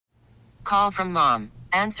call from mom.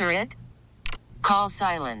 Answer it. Call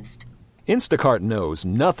silenced. Instacart knows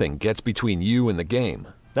nothing gets between you and the game.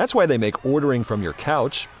 That's why they make ordering from your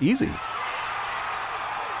couch easy.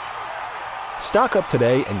 Stock up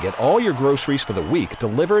today and get all your groceries for the week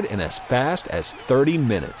delivered in as fast as 30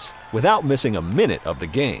 minutes without missing a minute of the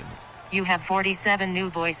game. You have 47 new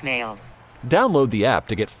voicemails. Download the app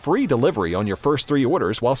to get free delivery on your first 3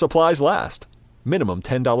 orders while supplies last. Minimum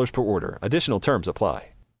 $10 per order. Additional terms apply.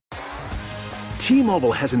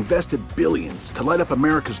 T-Mobile has invested billions to light up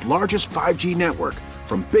America's largest 5G network,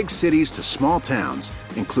 from big cities to small towns,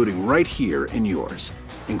 including right here in yours.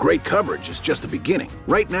 And great coverage is just the beginning.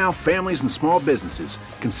 Right now, families and small businesses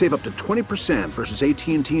can save up to 20% versus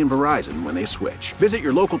AT&T and Verizon when they switch. Visit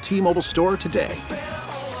your local T-Mobile store today.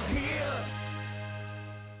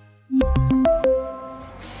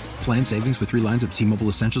 Plan savings with 3 lines of T-Mobile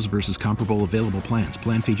Essentials versus comparable available plans.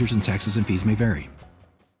 Plan features and taxes and fees may vary.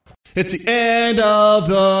 It's the end of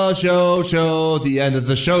the show, the end of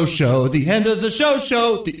the show, the end of the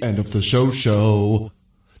show, the end of the show.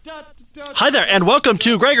 Hi there, and welcome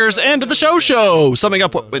to Gregor's End of the Show. Summing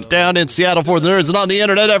up what went down in Seattle for the nerds and on the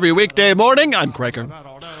internet every weekday morning. I'm Gregor.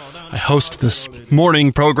 I host this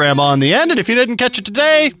morning program on the end, and if you didn't catch it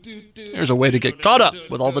today, here's a way to get caught up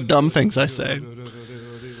with all the dumb things I say.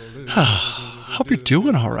 Hope you're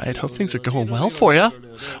doing all right. Hope things are going well for you.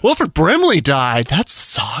 Wilford Brimley died. That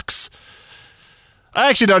sucks. I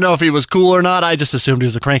actually don't know if he was cool or not. I just assumed he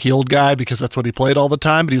was a cranky old guy because that's what he played all the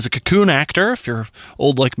time. But he was a Cocoon actor, if you're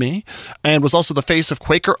old like me, and was also the face of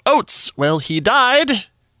Quaker Oats. Well, he died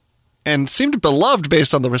and seemed beloved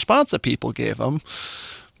based on the response that people gave him.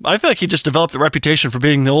 I feel like he just developed the reputation for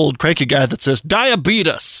being the old cranky guy that says,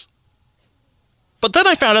 diabetes. But then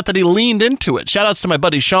I found out that he leaned into it. Shoutouts to my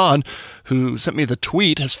buddy Sean, who sent me the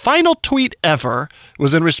tweet. His final tweet ever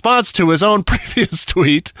was in response to his own previous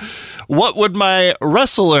tweet. What would my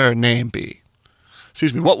wrestler name be?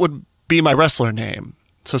 Excuse me, what would be my wrestler name?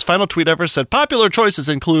 So his final tweet ever said, popular choices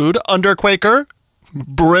include Underquaker,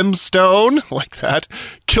 Brimstone, like that,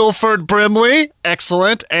 Kilford Brimley,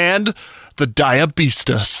 excellent, and the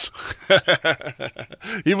Diabestus.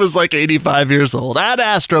 He was like 85 years old. Ad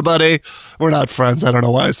Astra, buddy. We're not friends. I don't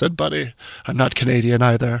know why I said buddy. I'm not Canadian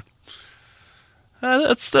either.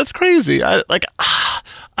 That's crazy. I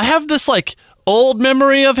have this like old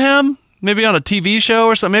memory of him, maybe on a TV show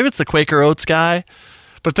or something. Maybe it's the Quaker Oats guy.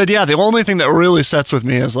 But then, yeah, the only thing that really sets with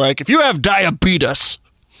me is like, if you have diabetes.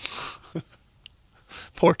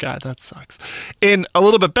 Poor guy, that sucks. In a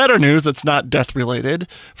little bit better news that's not death-related,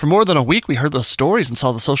 for more than a week we heard those stories and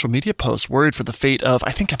saw the social media posts worried for the fate of,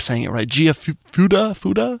 I think I'm saying it right, Gia Fuda,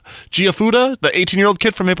 the 18-year-old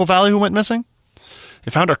kid from Maple Valley who went missing.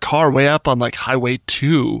 They found her car way up on like Highway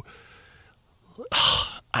 2.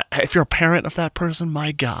 If you're a parent of that person,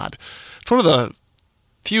 my God. It's one of the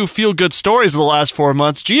few feel-good stories of the last 4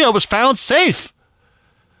 months. Gia was found safe.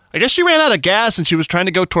 I guess she ran out of gas and she was trying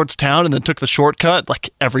to go towards town and then took the shortcut, like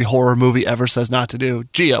every horror movie ever says not to do.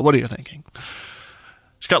 Gia, what are you thinking?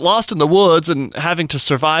 She got lost in the woods and having to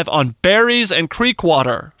survive on berries and creek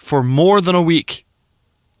water for more than a week.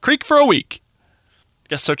 Creek for a week. I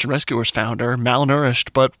guess search and rescuers found her, malnourished,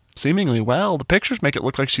 but seemingly well. The pictures make it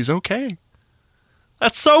look like she's okay.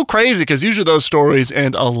 That's so crazy because usually those stories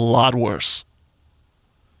end a lot worse.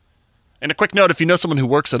 And a quick note, if you know someone who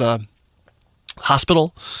works at a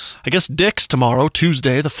hospital, I guess Dick's tomorrow,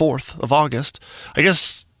 Tuesday, the 4th of August. I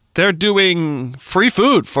guess they're doing free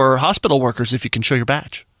food for hospital workers if you can show your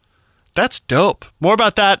badge. That's dope. More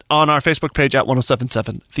about that on our Facebook page at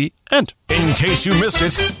 1077 The End. In case you missed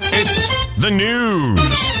it, it's the news.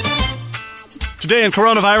 Today in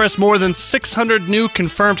coronavirus, more than 600 new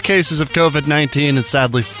confirmed cases of COVID-19 and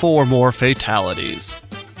sadly 4 more fatalities.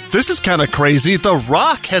 This is kind of crazy. The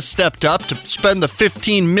Rock has stepped up to spend the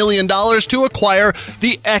 $15 million to acquire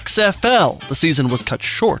the XFL. The season was cut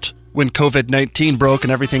short when COVID-19 broke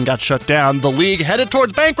and everything got shut down. The league headed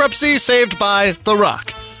towards bankruptcy, saved by The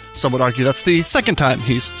Rock. Some would argue that's the second time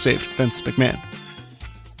he's saved Vince McMahon.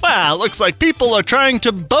 Well, looks like people are trying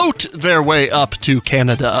to boat their way up to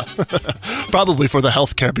Canada. Probably for the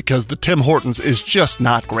healthcare because the Tim Hortons is just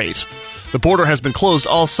not great. The border has been closed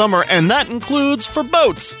all summer, and that includes for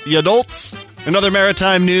boats, you adults. In other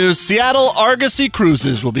maritime news, Seattle Argosy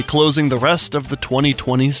Cruises will be closing the rest of the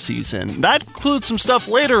 2020 season. That includes some stuff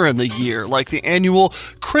later in the year, like the annual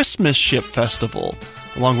Christmas Ship Festival,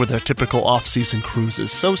 along with their typical off-season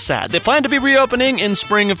cruises. So sad. They plan to be reopening in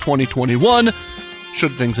spring of 2021,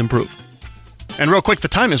 should things improve. And real quick, the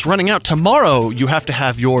time is running out. Tomorrow, you have to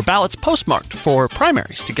have your ballots postmarked for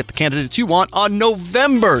primaries to get the candidates you want on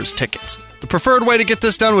November's tickets. The preferred way to get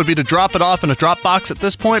this done would be to drop it off in a drop box at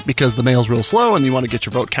this point because the mail's real slow and you want to get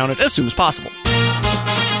your vote counted as soon as possible.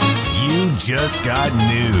 You just got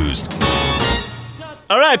news.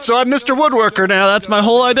 All right, so I'm Mr. Woodworker now. That's my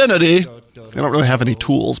whole identity. I don't really have any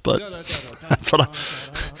tools, but that's what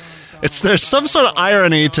there's some sort of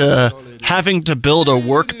irony to having to build a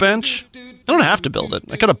workbench. I don't have to build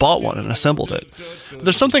it. I could have bought one and assembled it. But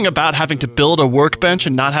there's something about having to build a workbench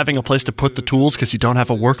and not having a place to put the tools because you don't have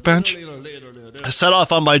a workbench. I set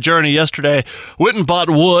off on my journey yesterday, went and bought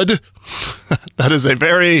wood. That is a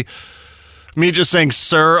very... me just saying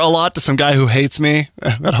sir a lot to some guy who hates me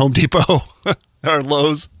at Home Depot or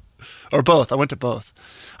Lowe's or both. I went to both.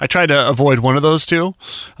 I tried to avoid one of those two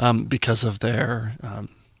because of their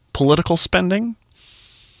political spending.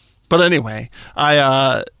 But anyway,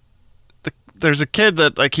 there's a kid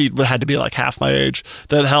that he had to be half my age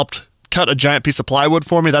that helped cut a giant piece of plywood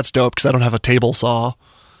for me. That's dope because I don't have a table saw.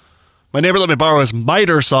 My neighbor let me borrow his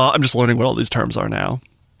miter saw. I'm just learning what all these terms are now.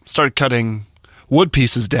 Started cutting wood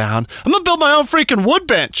pieces down. I'm going to build my own freaking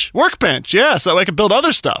workbench. Yeah, so that way I can build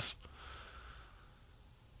other stuff.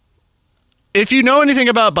 If you know anything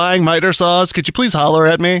about buying miter saws, could you please holler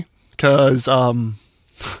at me? Because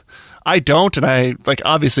I don't, and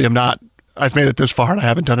obviously I'm not. I've made it this far and I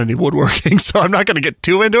haven't done any woodworking, so I'm not going to get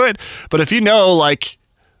too into it. But if you know,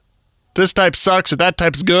 this type sucks or that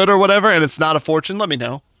type's good or whatever, and it's not a fortune, let me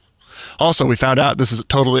know. Also, we found out, this is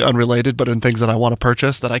totally unrelated, but in things that I want to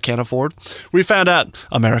purchase that I can't afford. We found out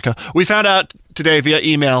today via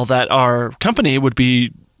email that our company would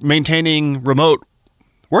be maintaining remote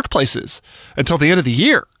workplaces until the end of the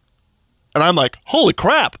year. And I'm like, holy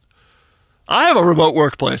crap. I have a remote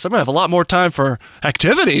workplace. I'm going to have a lot more time for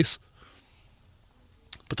activities.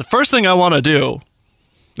 But the first thing I want to do,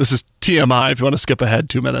 this is TMI. If you want to skip ahead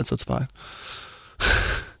 2 minutes, that's fine.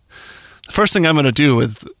 The first thing I'm going to do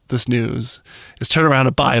with this news is turn around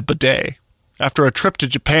and buy a bidet after a trip to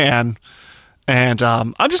Japan. And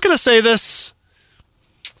I'm just going to say this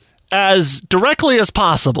as directly as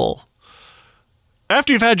possible.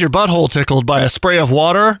 After you've had your butthole tickled by a spray of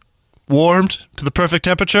water, warmed to the perfect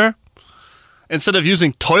temperature, instead of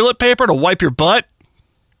using toilet paper to wipe your butt,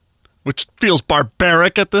 which feels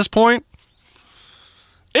barbaric at this point,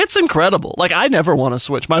 it's incredible. I never want to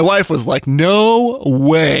switch. My wife was like, no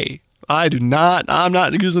way. I'm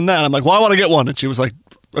not using that. I'm like, well, I want to get one. And she was like,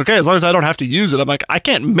 okay, as long as I don't have to use it. I'm like, I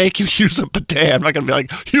can't make you use a bidet. I'm not going to be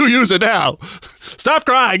like, you use it now. Stop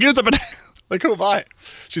crying. Use the bidet. Who am I?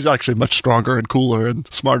 She's actually much stronger and cooler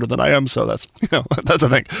and smarter than I am. So that's a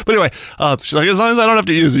thing. But anyway, she's like, as long as I don't have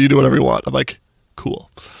to use it, you do whatever you want. I'm like, cool.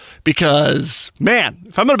 Because, man,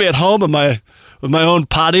 if I'm going to be at home with my own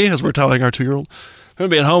potty, as we're telling our 2-year-old, I'm going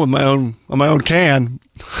to be at home on my own can,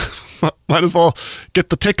 might as well get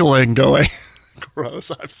the tickling going.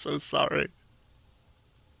 Gross. I'm so sorry.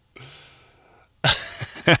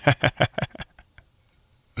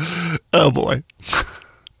 Oh, boy.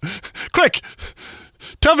 Quick,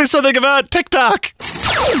 tell me something about TikTok.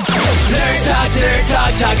 Nerd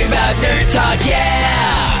talk, talking about nerd talk,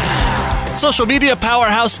 yeah! Social media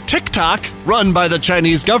powerhouse TikTok, run by the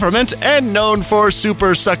Chinese government and known for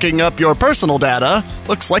super sucking up your personal data,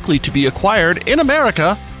 looks likely to be acquired in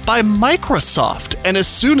America by Microsoft, and as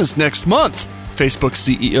soon as next month. Facebook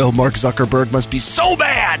CEO Mark Zuckerberg must be so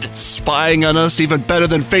mad, spying on us even better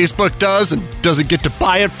than Facebook does and doesn't get to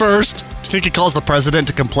buy it first. Do you think he calls the president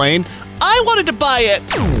to complain? I wanted to buy it.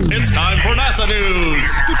 It's time for NASA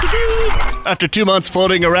news. After 2 months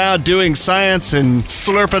floating around doing science and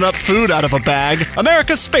slurping up food out of a bag,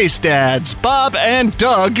 America's space dads, Bob and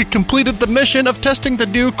Doug, completed the mission of testing the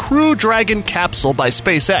new Crew Dragon capsule by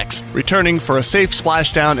SpaceX, returning for a safe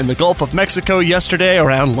splashdown in the Gulf of Mexico yesterday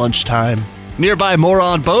around lunchtime. Nearby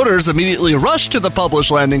moron boaters immediately rushed to the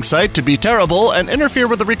published landing site to be terrible and interfere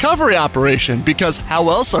with the recovery operation, because how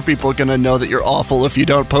else are people going to know that you're awful if you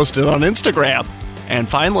don't post it on Instagram? And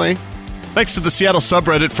finally, thanks to the Seattle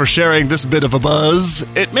subreddit for sharing this bit of a buzz.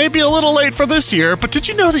 It may be a little late for this year, but did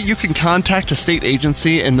you know that you can contact a state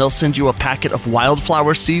agency and they'll send you a packet of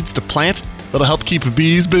wildflower seeds to plant that'll help keep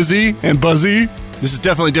bees busy and buzzy? This is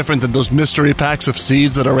definitely different than those mystery packs of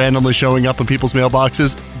seeds that are randomly showing up in people's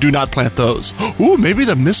mailboxes. Do not plant those. Ooh, maybe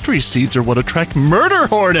the mystery seeds are what attract murder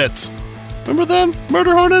hornets. Remember them?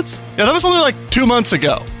 Murder hornets? Yeah, that was only 2 months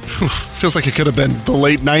ago. Feels like it could have been the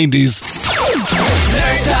late 90s.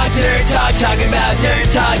 Nerd talk, talking about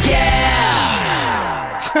nerd talk,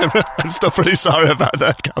 yeah! I'm still pretty sorry about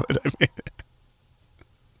that comment I made.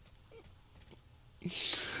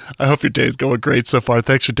 I hope your day's going great so far.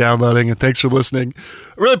 Thanks for downloading and thanks for listening.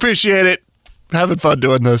 I really appreciate it. Having fun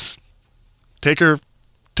doing this. Take it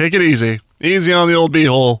easy. Easy on the old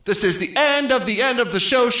beehole. This is the end of the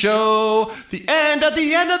show. The end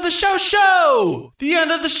of the show. The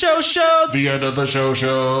end of the show. The end of the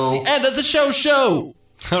show. The end of the show.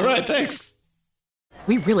 All right, thanks.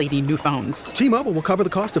 We really need new phones. T-Mobile will cover the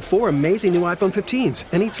cost of 4 amazing new iPhone 15s,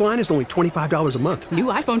 and each line is only $25 a month. New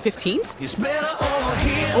iPhone 15s? It's better over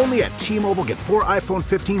here. Only at T-Mobile, get 4 iPhone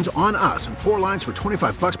 15s on us and 4 lines for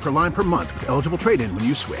 $25 per line per month with eligible trade-in when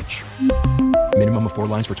you switch. Minimum of 4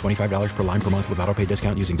 lines for $25 per line per month with autopay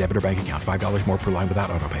discount using debit or bank account. $5 more per line without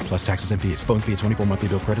autopay, plus taxes and fees. Phone fee at 24 monthly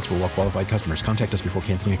bill credits for well-qualified customers. Contact us before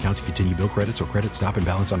canceling account to continue bill credits or credit stop and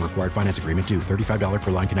balance on required finance agreement due. $35 per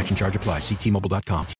line connection charge applies. See T-Mobile.com.